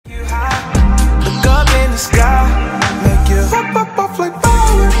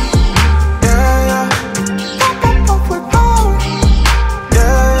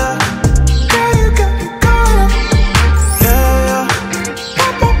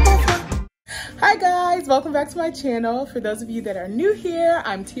Hi guys, welcome back to my channel. For those of you that are new here,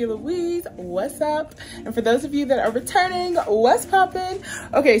 I'm Tia Louise, what's up? And for those of you that are returning, what's poppin'?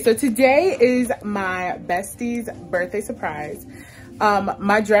 Okay, so today is my bestie's birthday surprise.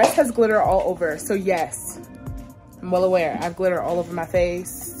 My dress has glitter all over, so yes, I'm well aware. I have glitter all over my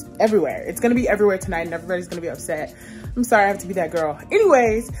face, everywhere. It's gonna be everywhere tonight and everybody's gonna be upset. I'm sorry I have to be that girl.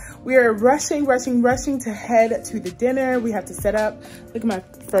 Anyways, we are rushing to head to the dinner. We have to set up. Look at my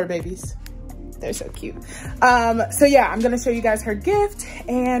fur babies. They're so cute. So yeah, I'm gonna show you guys her gift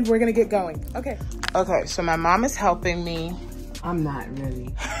and we're gonna get going. Okay. Okay, so my mom is helping me. I'm not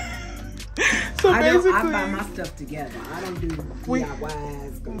really. So basically, I buy my stuff together. I don't do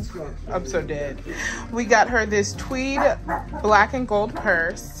DIYs, construction. I'm so dead. We got her this tweed black and gold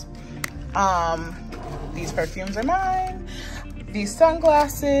purse. These perfumes are mine. These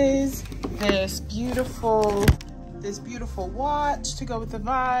sunglasses, this beautiful watch to go with the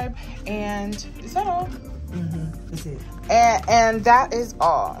vibe, and is that all? That's it. And that is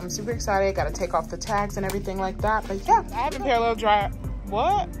all. I'm super excited. Got to take off the tags and everything like that. But yeah, I haven't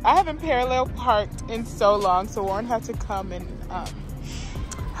I haven't parallel parked in so long, so Warren had to come and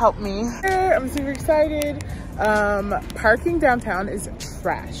help me. I'm super excited. Parking downtown is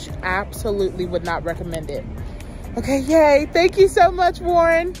trash. Absolutely would not recommend it. Okay, yay. Thank you so much,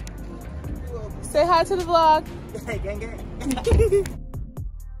 Warren. Say hi to the vlog. Hey, gang, gang.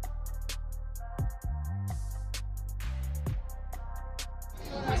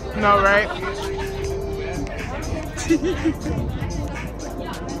 No, right?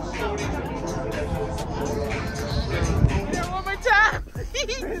 One more time.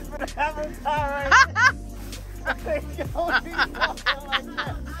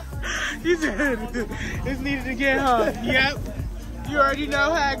 He said it's needed to get home. Yep. You already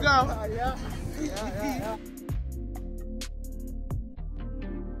know how it go. Yeah.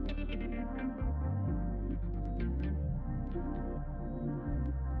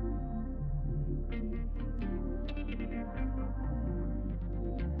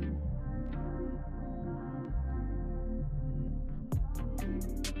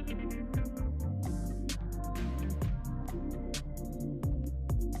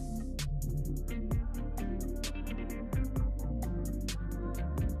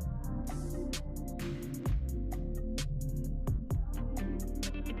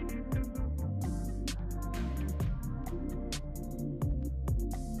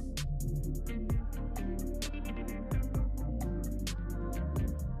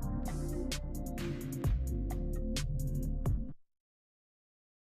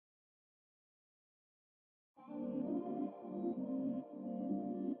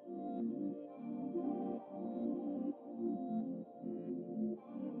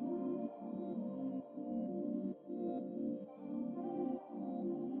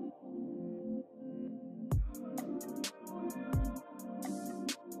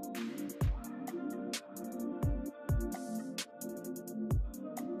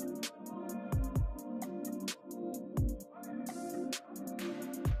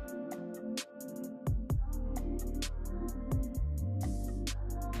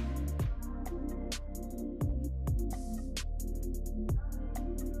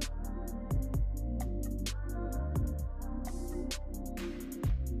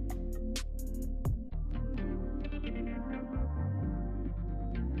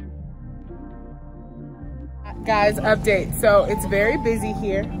 Guys, update. So it's very busy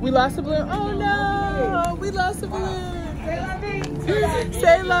here. We lost a balloon. Oh no, we lost a balloon.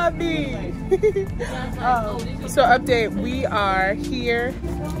 Say la vie. So update, we are here.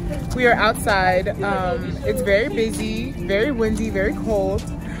 We are outside. It's very busy, very windy, very cold.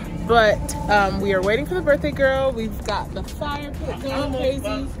 But we are waiting for the birthday girl. We've got the fire pit going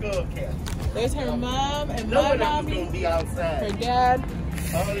crazy. There's her mom and my mommy, her dad.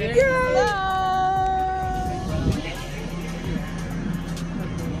 Yeah.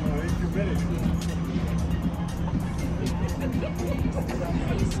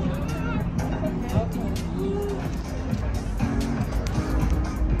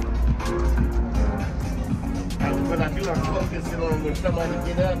 But I do have to focus it on when somebody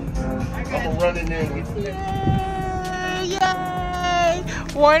get up. I'm gonna run in there and get Yay! Yay!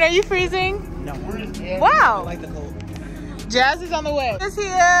 Warren, are you freezing? No. Wow! I like the cold. Jazz is on the way. Is here!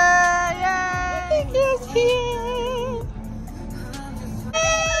 Yay! He's here!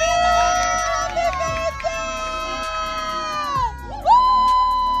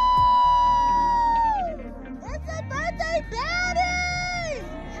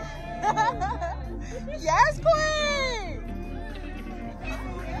 Yes, queen!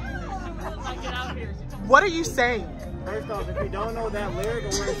 What are you saying? Hey, First off, if you don't know that lyric or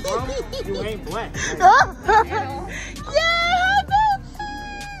where it's from, you ain't black. Like, yeah,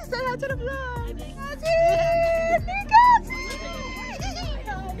 Bestie! Say hi to the vlog.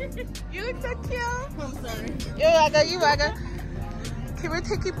 You look so cute. I'm sorry. You welcome. Can we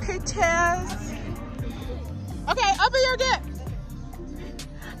take your pictures? Okay, open your gift.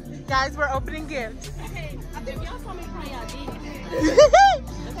 Guys, we're opening gifts. Okay, I think y'all saw me cry y'all.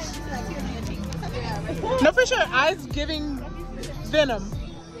 No, for sure. I's giving venom.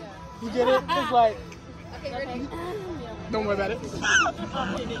 You get it? It's like, Okay, ready? don't worry about it.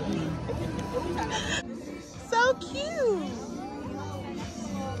 So cute.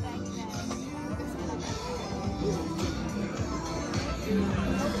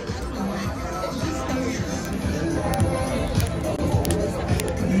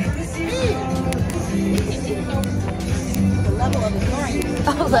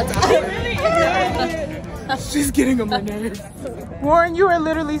 Oh, that's She's getting on my nerves. Warren, you are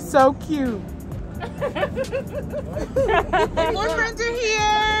literally so cute. More friends are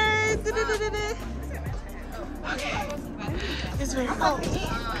here. Okay. It's very cold.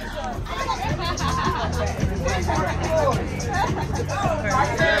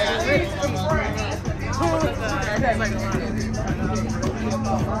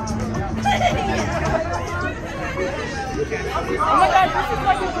 Oh my God, this is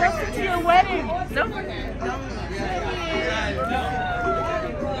like a dress to your wedding. Don't forget.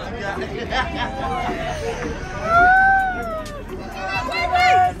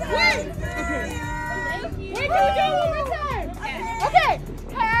 Wait. Okay. Wait, can we do it one more time? Okay.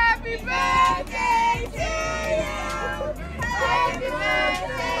 Happy birthday to you. Happy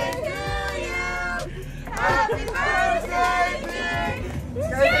birthday to you. Happy birthday to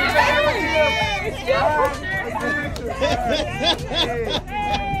you.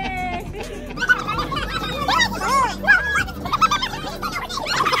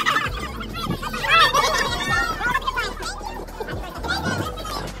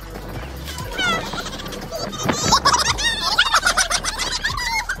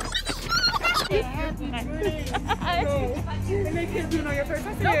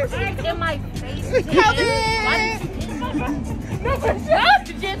 in my face. No, for sure. That's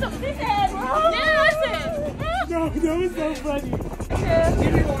the gentle. He said, yeah, I said. No, that was so funny.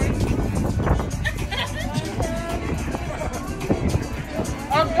 Give me one.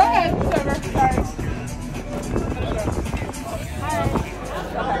 Go ahead, Trevor. Sorry.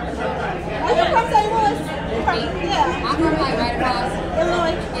 Where you from, St. Louis? Yeah. I'm from like right across.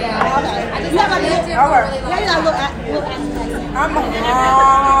 Illinois? Yeah. Okay. I just You have haven't lived here for a really long yeah, you got a time. little accent. I'm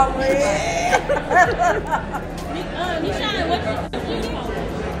Nishan, what you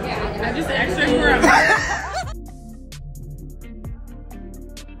Yeah. I just asked her for a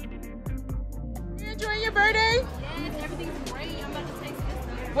You enjoying your birthday? Yes, everything's great. I'm about to take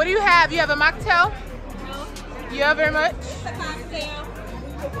this. What do you have? You have a mocktail? You have very much?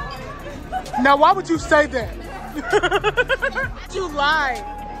 Now, why would you say that? You lied.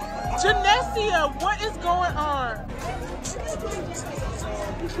 Janessia, what is going on?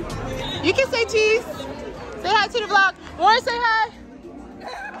 You can say cheese. Say hi to the vlog. Warren, say hi.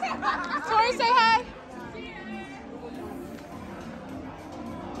 Tori, say hi.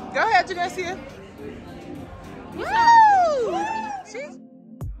 Go ahead, Janessia. Woo! She's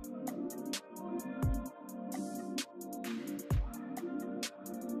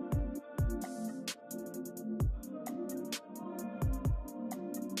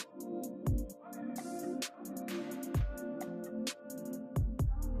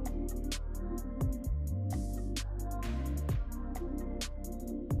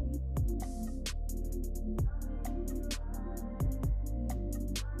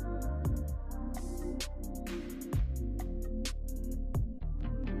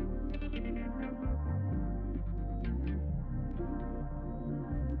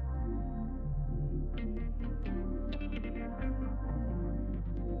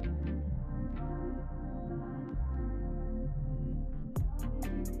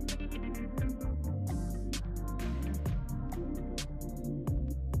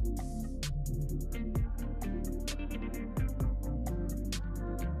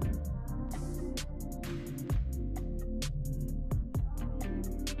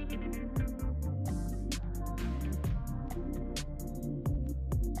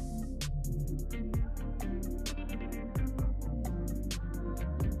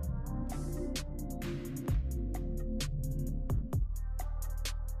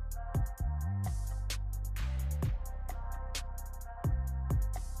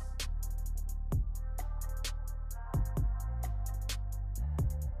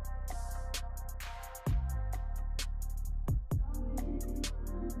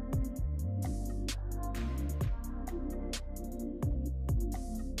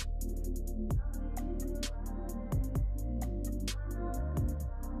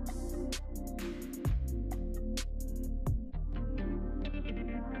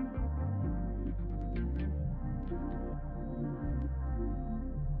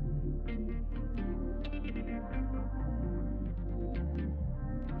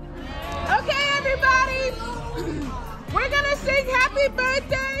Happy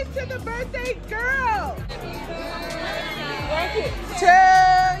birthday to the birthday girl. Thank you. To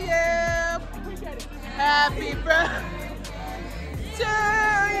you. Happy birthday to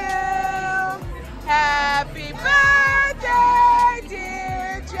you. Happy birthday,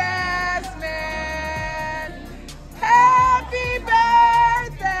 dear Jasmine. Happy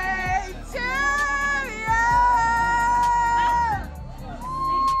birthday to you.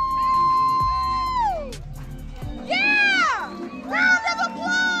 Yeah! Round of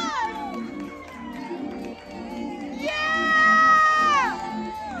applause! Yeah!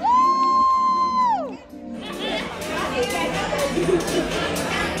 Woo!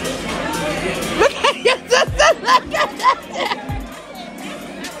 Look at your sister! Look at that!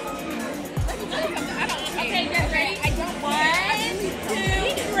 Okay, get ready. 1,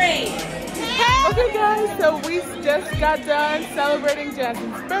 2, 3. Okay guys, so we just got done celebrating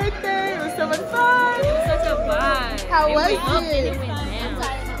Jasmine's birthday. It was so much fun. It was such a vibe. How was went up and it? it went down.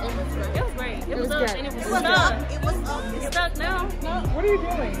 It was great. It was up great. and it was stuck. It's stuck now. What are you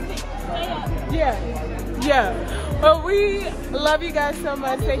doing? Yeah. Yeah. Well, we love you guys so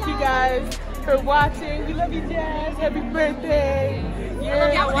much. Thank you guys for watching. We love you, Jazz. Happy birthday.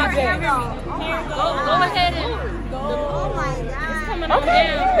 You're Y'all watch the it. Go ahead and Oh my God. it's coming on Okay.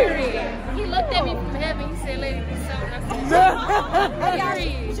 down. Period. He looked at me from heaven. He said, "Lady, be so."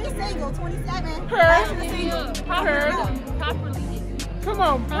 Period. She's single, 27. Her. Properly. Come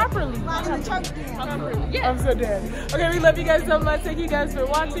on, properly. While in the church again. Yeah. I'm so dead. Okay, we love you guys so much. Thank you guys for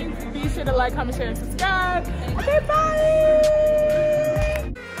watching. Be sure to like, comment, share, and subscribe. Okay, bye.